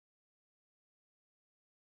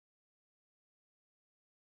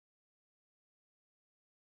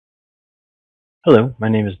Hello, my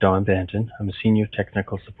name is Don Banton. I'm a Senior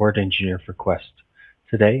Technical Support Engineer for Quest.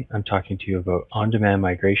 Today, I'm talking to you about on-demand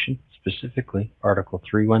migration, specifically Article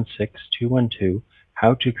 316212,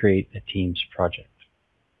 how to create a Teams project.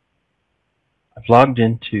 I've logged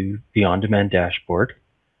into the on-demand dashboard.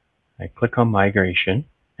 I click on migration,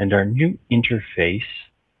 and our new interface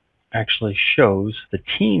actually shows the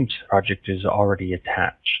Teams project is already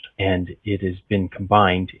attached, and it has been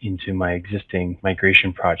combined into my existing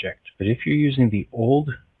migration project. But if you're using the old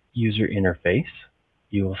user interface,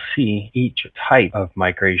 you will see each type of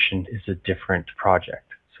migration is a different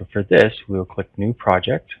project. So for this, we'll click New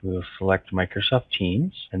Project, we'll select Microsoft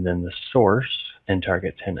Teams, and then the source and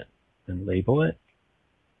target tenant, then label it.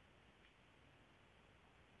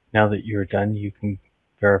 Now that you're done, you can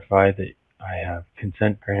verify that I have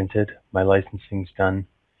consent granted, my licensing's done,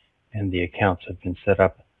 and the accounts have been set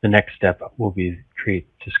up. The next step will be create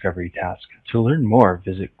discovery task. To learn more,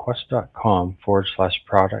 visit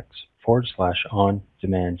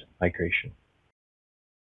quest.com/products/on-demand migration.